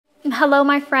Hello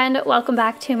my friend, welcome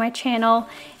back to my channel.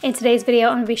 In today's video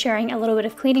I'm going to be sharing a little bit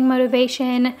of cleaning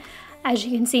motivation. As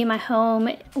you can see, my home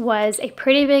was a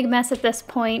pretty big mess at this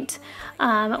point.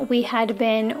 We had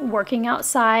been working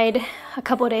outside a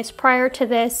couple of days prior to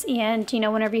this, and you know,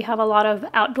 whenever you have a lot of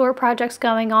outdoor projects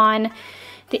going on,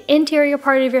 the interior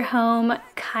part of your home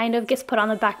kind of gets put on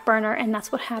the back burner, and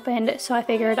that's what happened. So I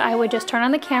figured I would just turn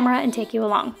on the camera and take you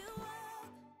along.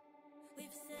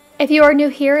 If you are new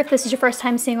here, if this is your first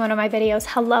time seeing one of my videos,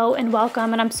 hello and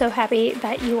welcome, and I'm so happy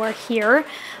that you are here.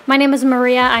 My name is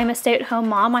Maria. I'm a stay-at-home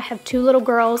mom. I have 2 little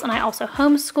girls and I also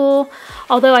homeschool.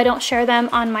 Although I don't share them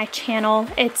on my channel,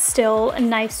 it's still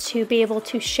nice to be able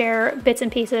to share bits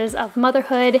and pieces of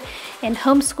motherhood and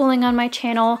homeschooling on my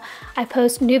channel. I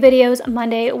post new videos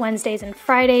Monday, Wednesdays, and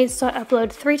Fridays, so I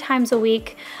upload 3 times a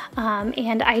week,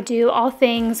 and I do all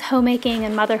things homemaking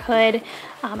and motherhood.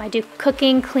 I do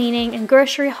cooking, cleaning, and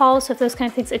grocery hauls, so if those kind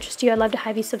of things interest you, I'd love to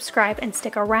have you subscribe and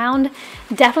stick around.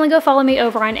 Definitely go follow me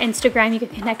over on Instagram. You can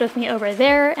connect with me over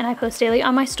there, and I post daily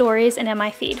on my stories and in my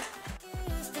feed.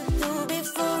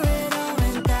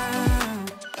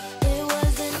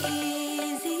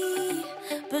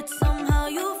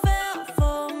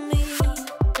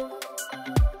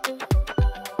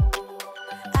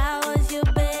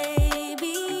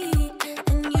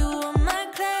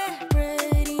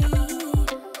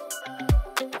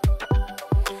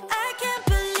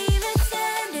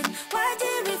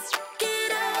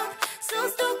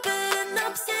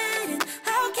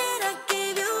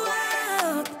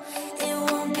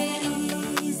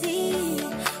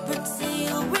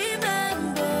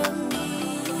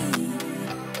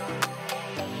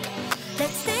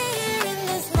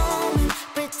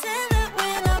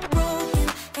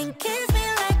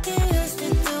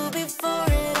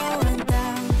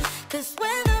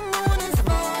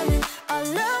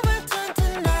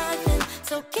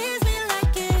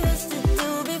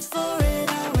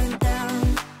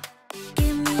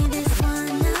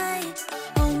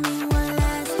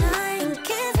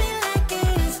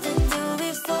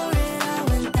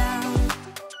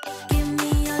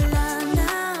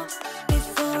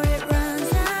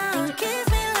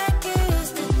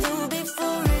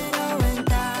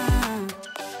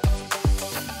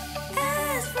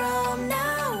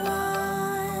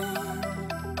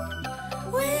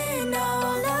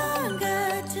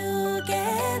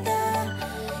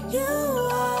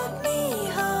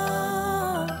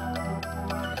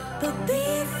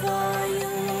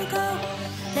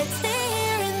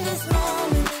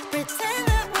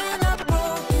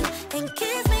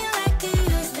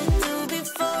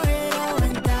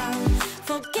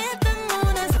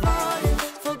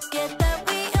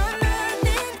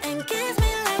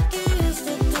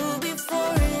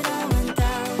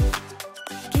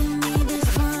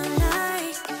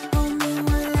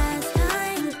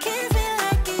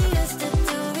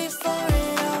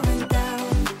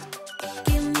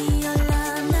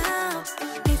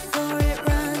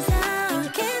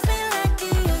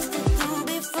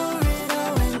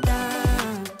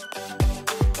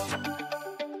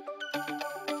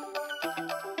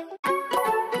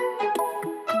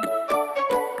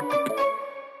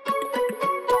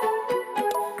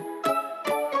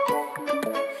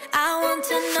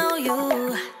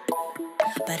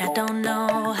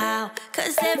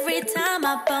 Every time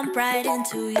I bump right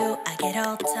into you, I get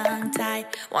all tongue-tied.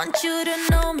 Want you to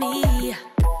know me,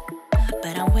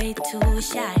 but I'm way too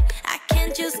shy. I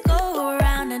can't just go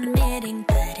around admitting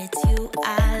that it's you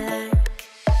I like.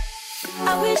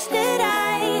 I wish that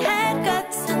I had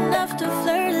guts enough to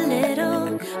flirt a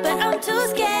little, but I'm too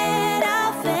scared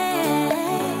I'll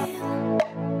fail.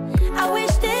 I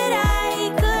wish that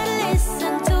I could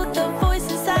listen to the voice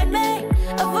inside me,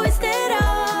 a voice that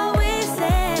always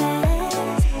says,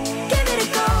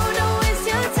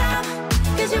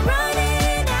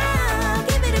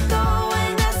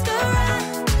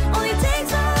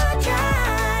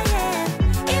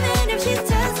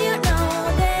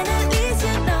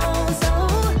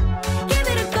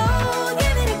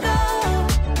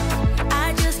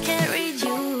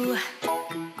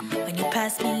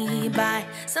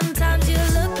 sometimes you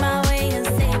look my way and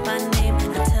say my name, I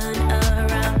turn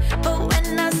around, but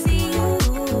when I see you,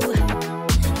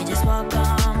 you just walk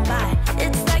on by.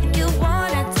 It's like you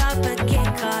wanna talk but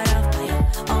get caught off by your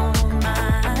own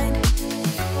mind.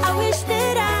 I wish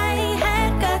that I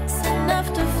had guts enough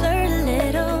to flirt a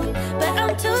little, but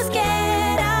I'm too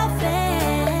scared I'll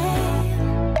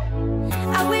fail.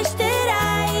 I wish that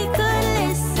I could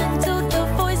listen to the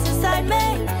voice inside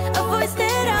me, a voice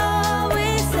that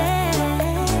always says,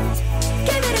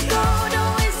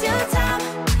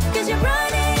 you're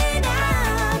running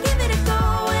out, give it a go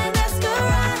and ask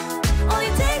around. Only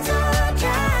takes a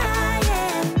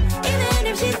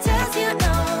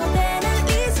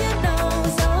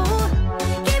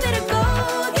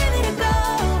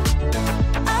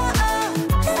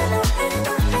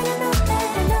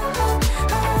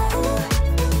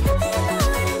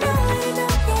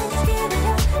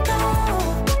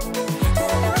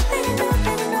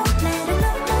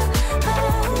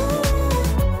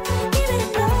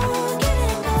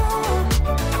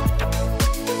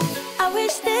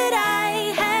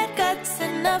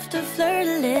enough to flirt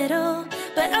a little,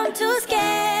 but I'm too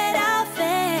scared I'll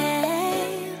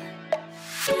fail.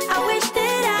 I wish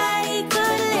that I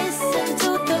could listen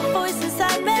to the voice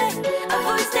inside me, a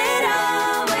voice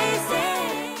that always says.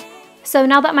 So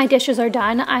now that my dishes are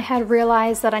done, I had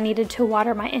realized that I needed to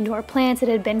water my indoor plants. It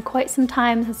had been quite some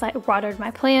time since I watered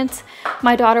my plants.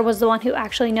 My daughter was the one who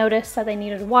actually noticed that they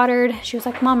needed watered. She was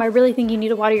like, "Mom, I really think you need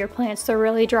to water your plants. They're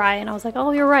really dry." And I was like,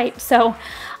 "Oh, you're right." So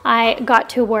I got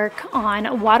to work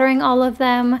on watering all of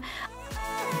them.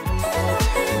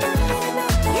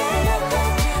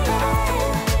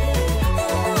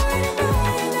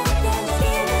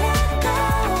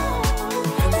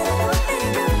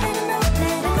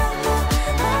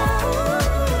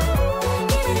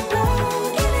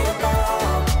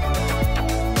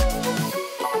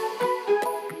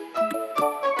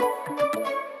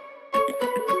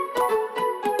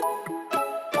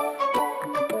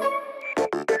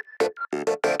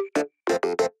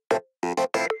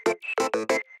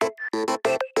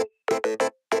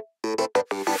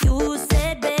 You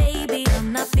said, baby,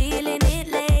 I'm not feeling it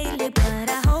lately, but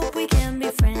I hope we can be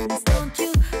friends, don't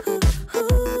you?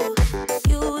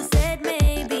 You said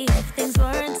maybe if things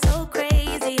weren't so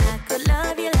crazy, I could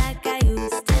love you like I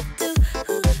used to do.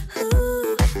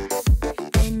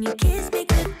 Then you kissed me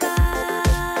goodbye.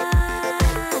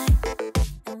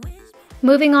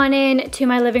 Moving on in to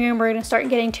my living room, we're gonna start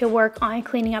getting to work on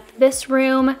cleaning up this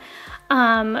room.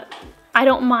 I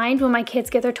don't mind when my kids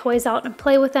get their toys out and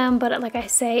play with them, but like I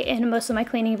say in most of my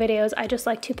cleaning videos, I just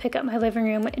like to pick up my living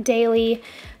room daily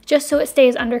just so it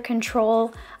stays under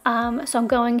control. So I'm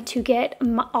going to get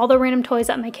all the random toys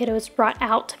that my kiddos brought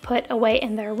out to put away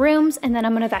in their rooms, and then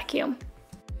I'm gonna vacuum.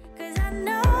 'Cause I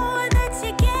know that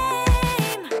you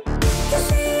came. You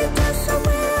say you do so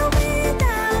well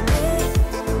without me.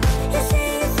 You say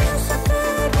you feel so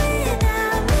good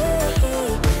without me.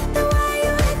 The way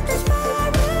you hit the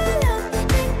spiral of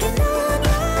thinking on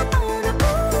your own.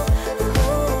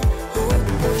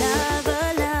 Lover,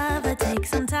 lover, take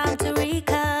some time to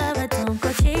recover. Don't go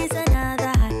chase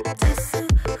another high too soon.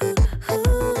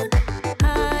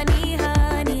 Honey,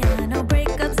 honey, I know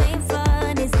breakups ain't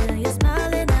funny. Still you're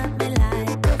smiling at me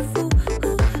like a fool.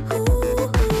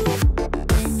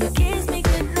 When you kiss me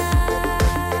goodnight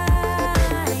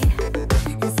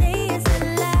and say it's the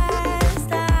last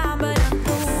time, but I'm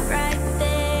cool right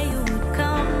there. You would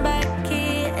come back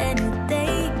here any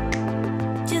day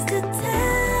just to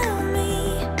tell me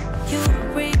you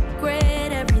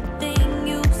regret everything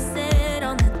you said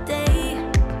on the day.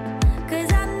 'Cause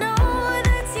I know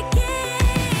that you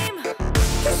came.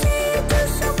 You say you do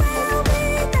so well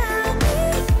without me.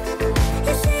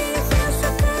 You say you feel so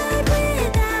good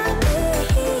without me.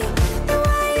 The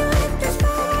way you hit the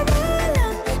spiral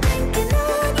of thinking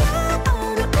on your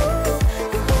own.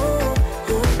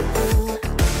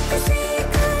 You say you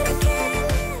couldn't care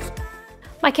less.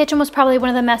 My kitchen was probably one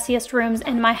of the messiest rooms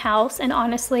in my house, and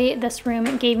honestly, this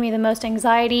room gave me the most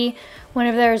anxiety.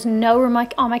 Whenever there's no room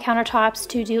on my countertops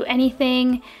to do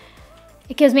anything,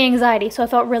 it gives me anxiety, so it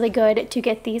felt really good to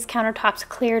get these countertops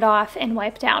cleared off and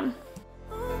wiped down.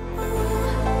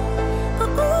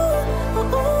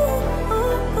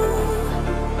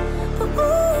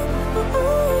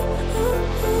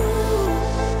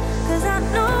 Cause I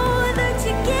know that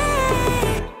you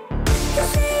came. You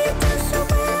say you do so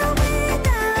well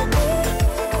without me.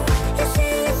 You say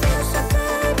you feel so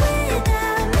good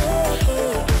without me.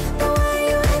 The way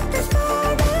you hit the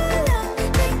spiral of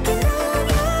thinking on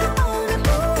your own.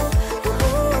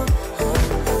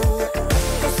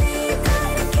 You say you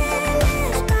couldn't care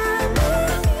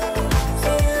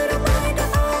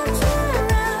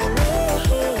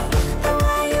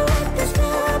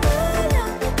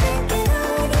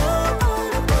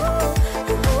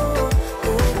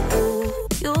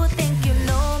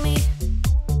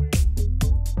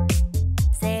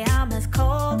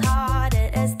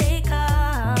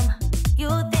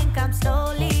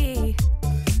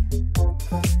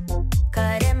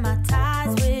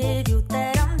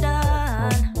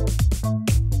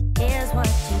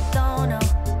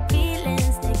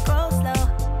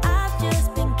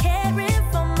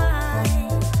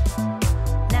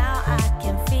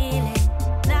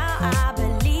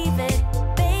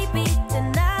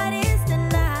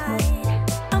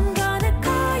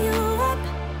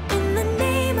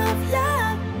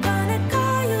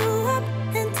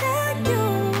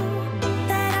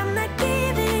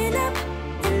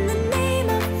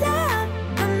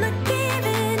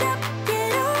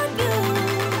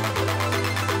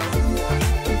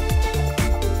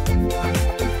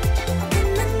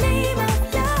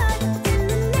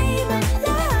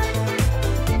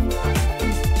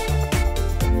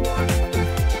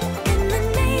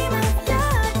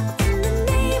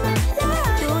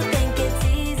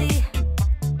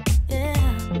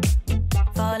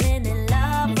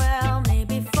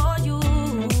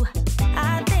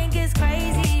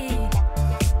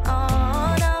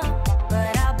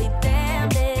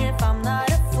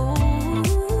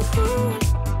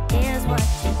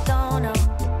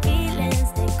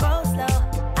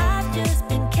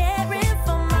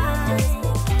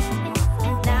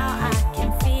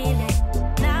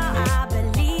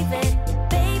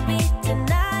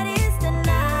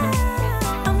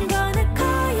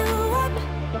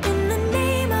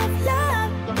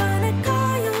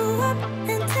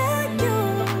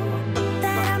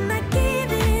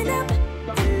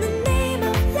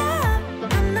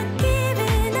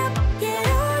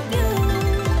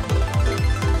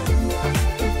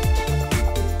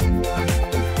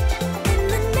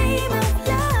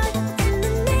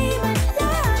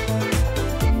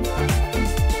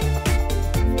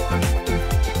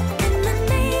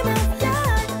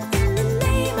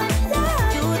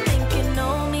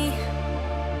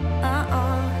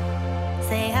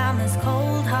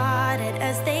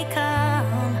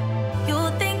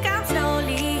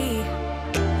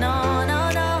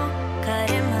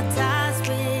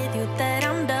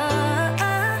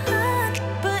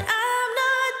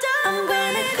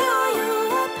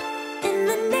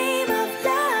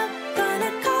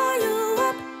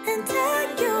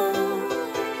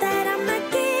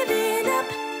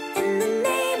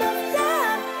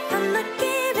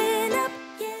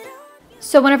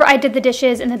So whenever I did the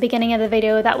dishes in the beginning of the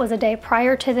video, that was a day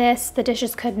prior to this. The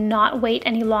dishes could not wait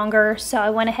any longer, so I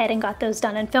went ahead and got those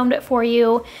done and filmed it for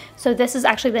you. So this is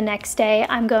actually the next day.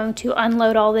 I'm going to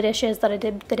unload all the dishes that I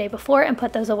did the day before and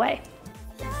put those away.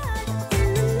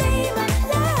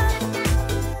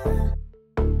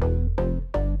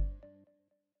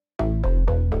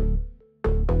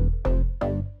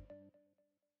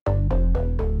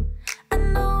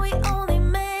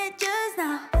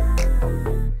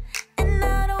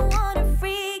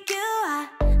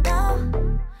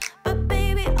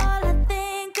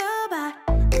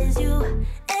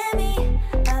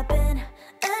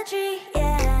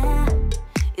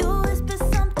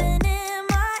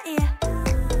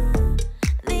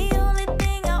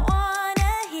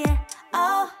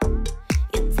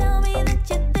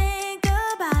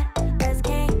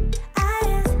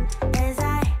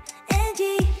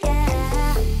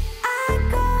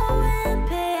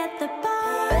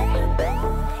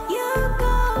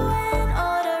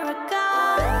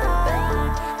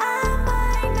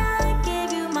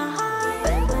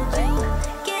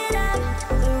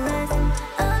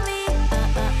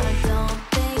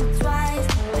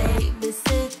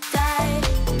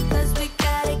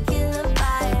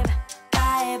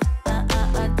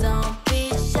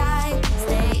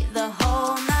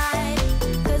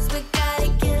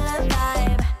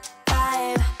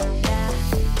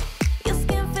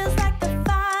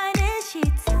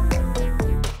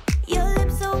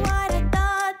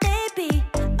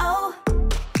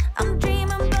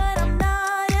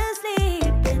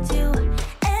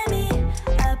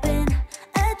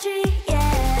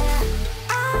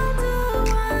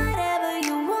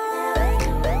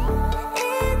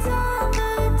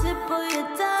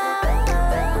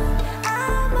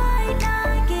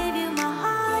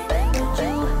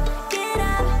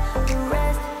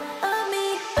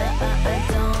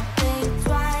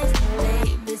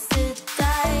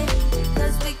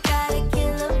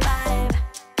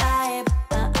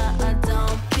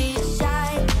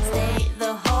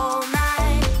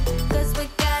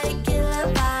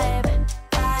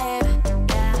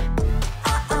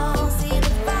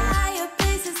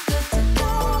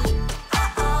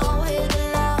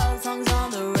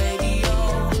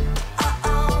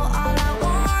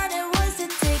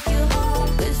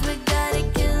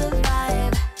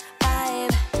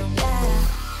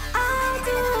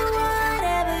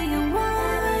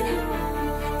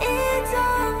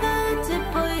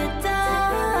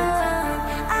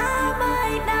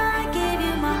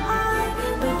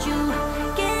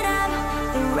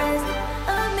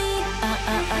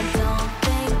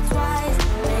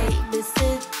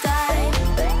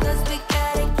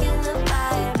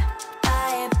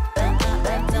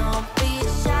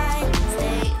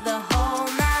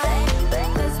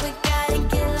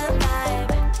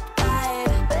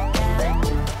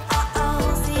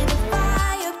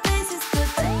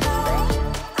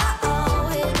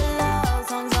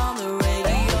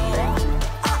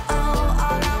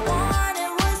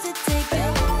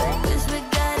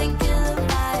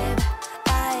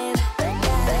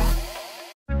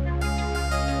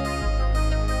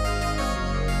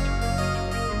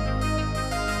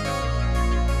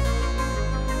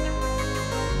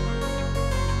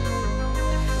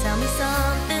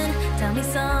 Tell me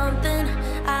something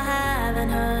I haven't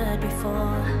heard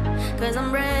before, 'cause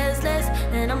I'm restless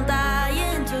and I'm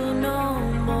dying to know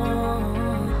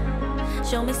more.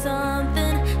 Show me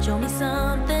something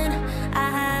I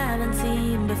haven't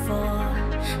seen before,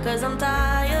 'cause I'm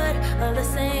tired of the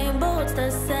same boats, the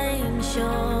same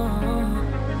shore.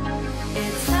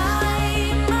 It's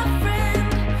time, my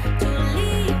friend, to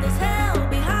leave this hell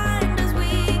behind us.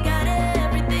 We got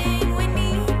everything we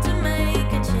need to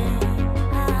make a change.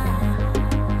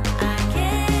 I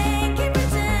can't keep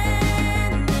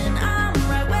pretending I'm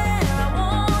right where I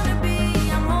wanna be.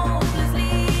 I'm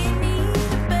hopelessly in need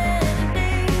of better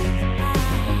days.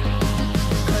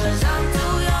 'Cause I'm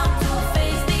too young to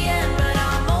face the end, but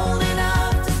I'm old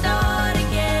enough to start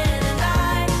again. And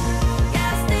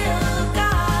I still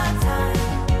got time.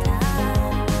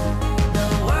 The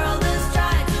world has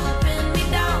tried to pin me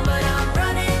down, but I'm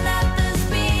running at the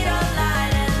speed of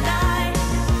light. And I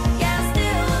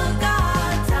still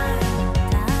got time.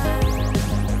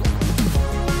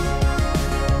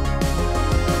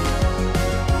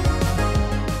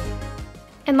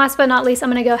 And last but not least,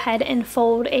 I'm going to go ahead and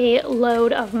fold a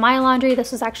load of my laundry.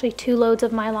 This was actually 2 loads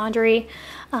of my laundry.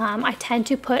 I tend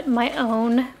to put my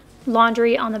own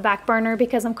laundry on the back burner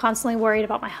because I'm constantly worried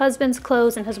about my husband's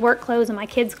clothes and his work clothes and my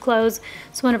kids' clothes.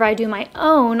 So whenever I do my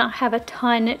own, I have a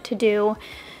ton to do,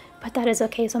 but that is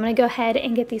okay. So I'm going to go ahead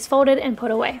and get these folded and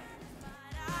put away.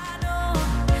 I know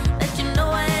that you know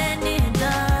when you're done.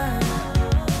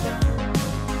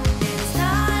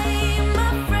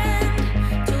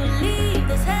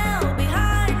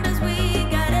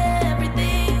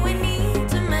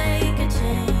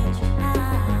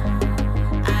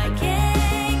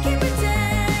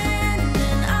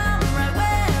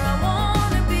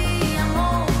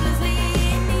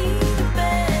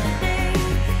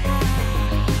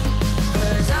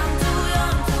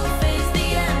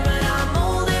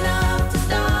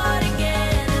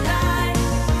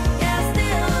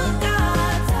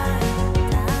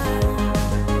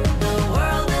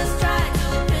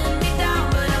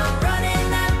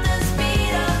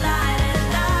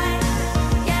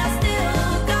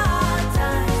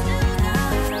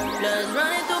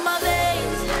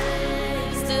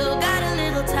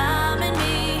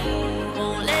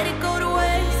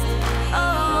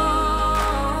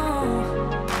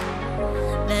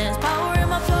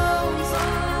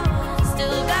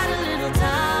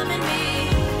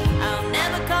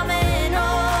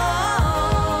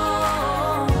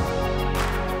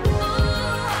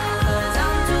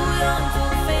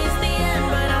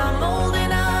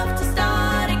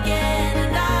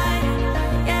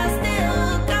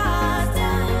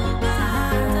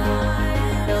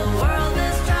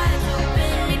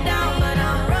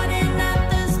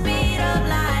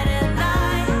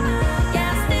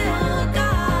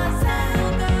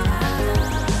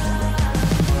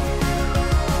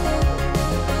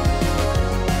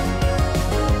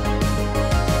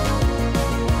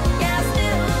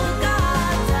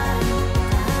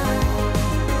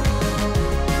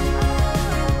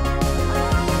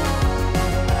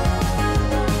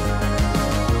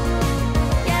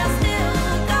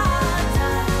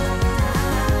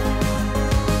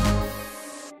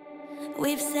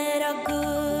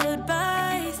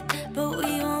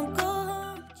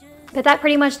 But that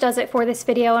pretty much does it for this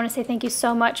video. I want to say thank you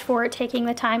so much for taking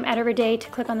the time out of your day to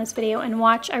click on this video and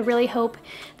watch. I really hope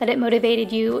that it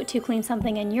motivated you to clean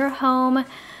something in your home.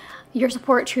 Your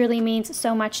support truly means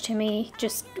so much to me.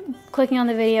 Just clicking on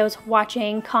the videos,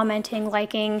 watching, commenting,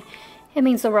 liking, it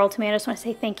means the world to me. I just want to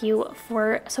say thank you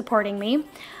for supporting me.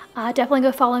 Definitely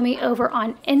go follow me over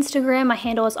on Instagram. My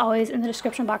handle is always in the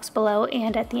description box below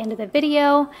and at the end of the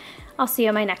video. I'll see you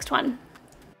in my next one.